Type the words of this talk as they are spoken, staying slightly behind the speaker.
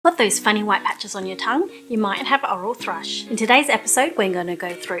Got those funny white patches on your tongue? You might have oral thrush. In today's episode, we're going to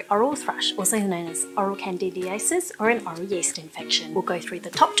go through oral thrush, also known as oral candidiasis or an oral yeast infection. We'll go through the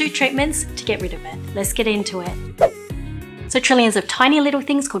top 2 treatments to get rid of it. Let's get into it. So trillions of tiny little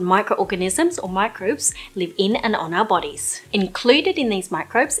things called microorganisms or microbes live in and on our bodies. Included in these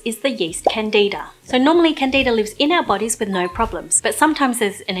microbes is the yeast candida. So normally candida lives in our bodies with no problems, but sometimes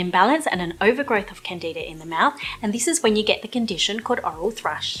there's an imbalance and an overgrowth of candida in the mouth, and this is when you get the condition called oral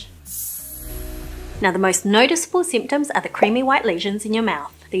thrush. Now the most noticeable symptoms are the creamy white lesions in your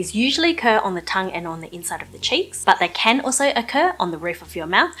mouth. These usually occur on the tongue and on the inside of the cheeks, but they can also occur on the roof of your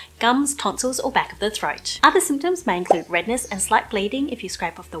mouth, gums, tonsils, or back of the throat. Other symptoms may include redness and slight bleeding if you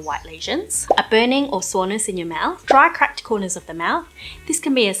scrape off the white lesions, a burning or soreness in your mouth, dry cracked corners of the mouth. This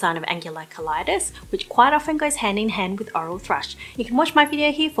can be a sign of angular colitis, which quite often goes hand in hand with oral thrush. You can watch my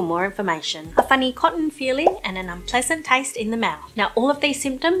video here for more information. A funny cotton feeling and an unpleasant taste in the mouth. Now all of these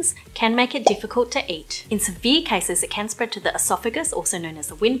symptoms can make it difficult to eat. In severe cases, it can spread to the esophagus, also known as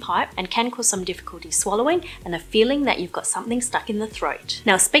the windpipe, and can cause some difficulty swallowing and a feeling that you've got something stuck in the throat.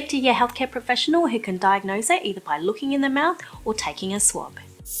 Now speak to your healthcare professional who can diagnose it either by looking in the mouth or taking a swab.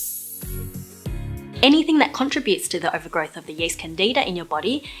 Anything that contributes to the overgrowth of the yeast candida in your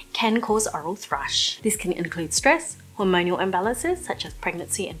body can cause oral thrush. This can include stress, hormonal imbalances such as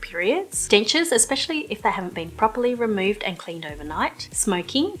pregnancy and periods, dentures, especially if they haven't been properly removed and cleaned overnight,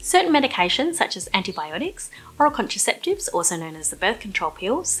 smoking, certain medications such as antibiotics, oral contraceptives, also known as the birth control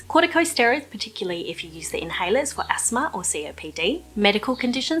pills, corticosteroids, particularly if you use the inhalers for asthma or COPD, medical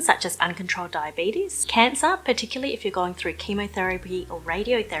conditions such as uncontrolled diabetes, cancer, particularly if you're going through chemotherapy or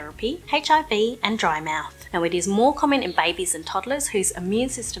radiotherapy, HIV, and dry mouth. Now it is more common in babies and toddlers whose immune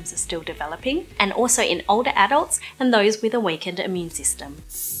systems are still developing, and also in older adults and those with a weakened immune system.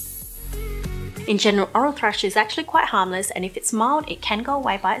 In general, oral thrush is actually quite harmless, and if it's mild, it can go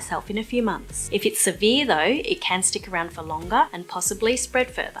away by itself in a few months. If it's severe though, it can stick around for longer and possibly spread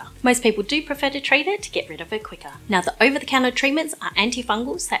further. Most people do prefer to treat it to get rid of it quicker. Now the over-the-counter treatments are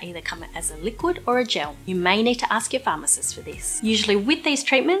antifungals that either come as a liquid or a gel. You may need to ask your pharmacist for this. Usually with these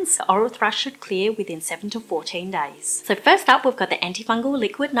treatments, the oral thrush should clear within 7 to 14 days. So first up, we've got the antifungal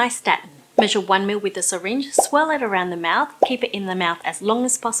liquid nystatin. Measure 1 ml with a syringe, swirl it around the mouth, keep it in the mouth as long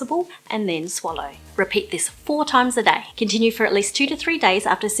as possible, and then swallow. Repeat this 4 times a day. Continue for at least 2 to 3 days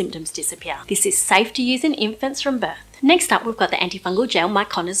after symptoms disappear. This is safe to use in infants from birth. Next up, we've got the antifungal gel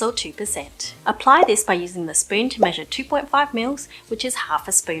Myconazole 2%. Apply this by using the spoon to measure 2.5 ml, which is half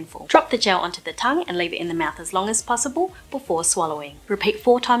a spoonful. Drop the gel onto the tongue and leave it in the mouth as long as possible before swallowing. Repeat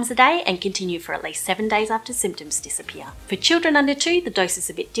 4 times a day and continue for at least 7 days after symptoms disappear. For children under 2, the dose is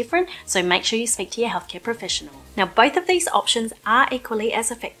a bit different, so make sure you speak to your healthcare professional. Now both of these options are equally as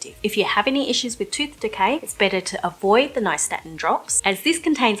effective. If you have any issues with tooth decay, it's better to avoid the nystatin drops, as this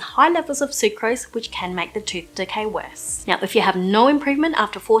contains high levels of sucrose, which can make the tooth decay worse. Now, if you have no improvement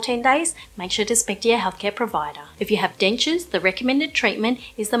after 14 days, make sure to speak to your healthcare provider. If you have dentures, the recommended treatment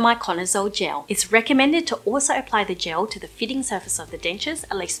is the Myconazole gel. It's recommended to also apply the gel to the fitting surface of the dentures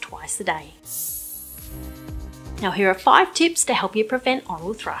at least twice a day. Now here are 5 tips to help you prevent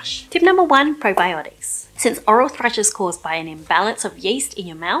oral thrush. Tip number 1, probiotics. Since oral thrush is caused by an imbalance of yeast in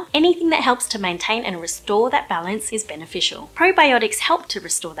your mouth, anything that helps to maintain and restore that balance is beneficial. Probiotics help to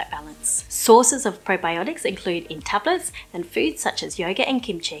restore that balance. Sources of probiotics include in tablets and foods such as yogurt and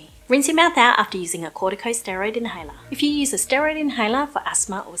kimchi. Rinse your mouth out after using a corticosteroid inhaler. If you use a steroid inhaler for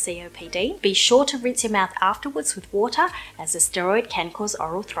asthma or COPD, be sure to rinse your mouth afterwards with water, as the steroid can cause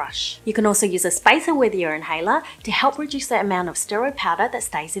oral thrush. You can also use a spacer with your inhaler to help reduce the amount of steroid powder that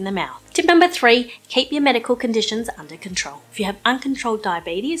stays in the mouth. Tip number 3, keep your medical conditions under control. If you have uncontrolled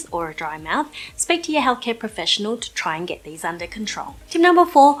diabetes or a dry mouth, speak to your healthcare professional to try and get these under control. Tip number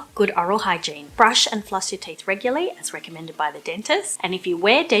 4, good oral hygiene. Brush and floss your teeth regularly as recommended by the dentist, and if you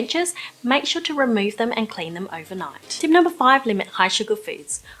wear dentures, make sure to remove them and clean them overnight. Tip number 5, limit high sugar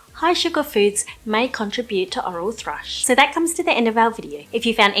foods. High sugar foods may contribute to oral thrush. So that comes to the end of our video. If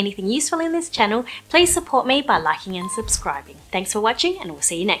you found anything useful in this channel, please support me by liking and subscribing. Thanks for watching, and we'll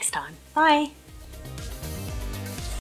see you next time. Bye!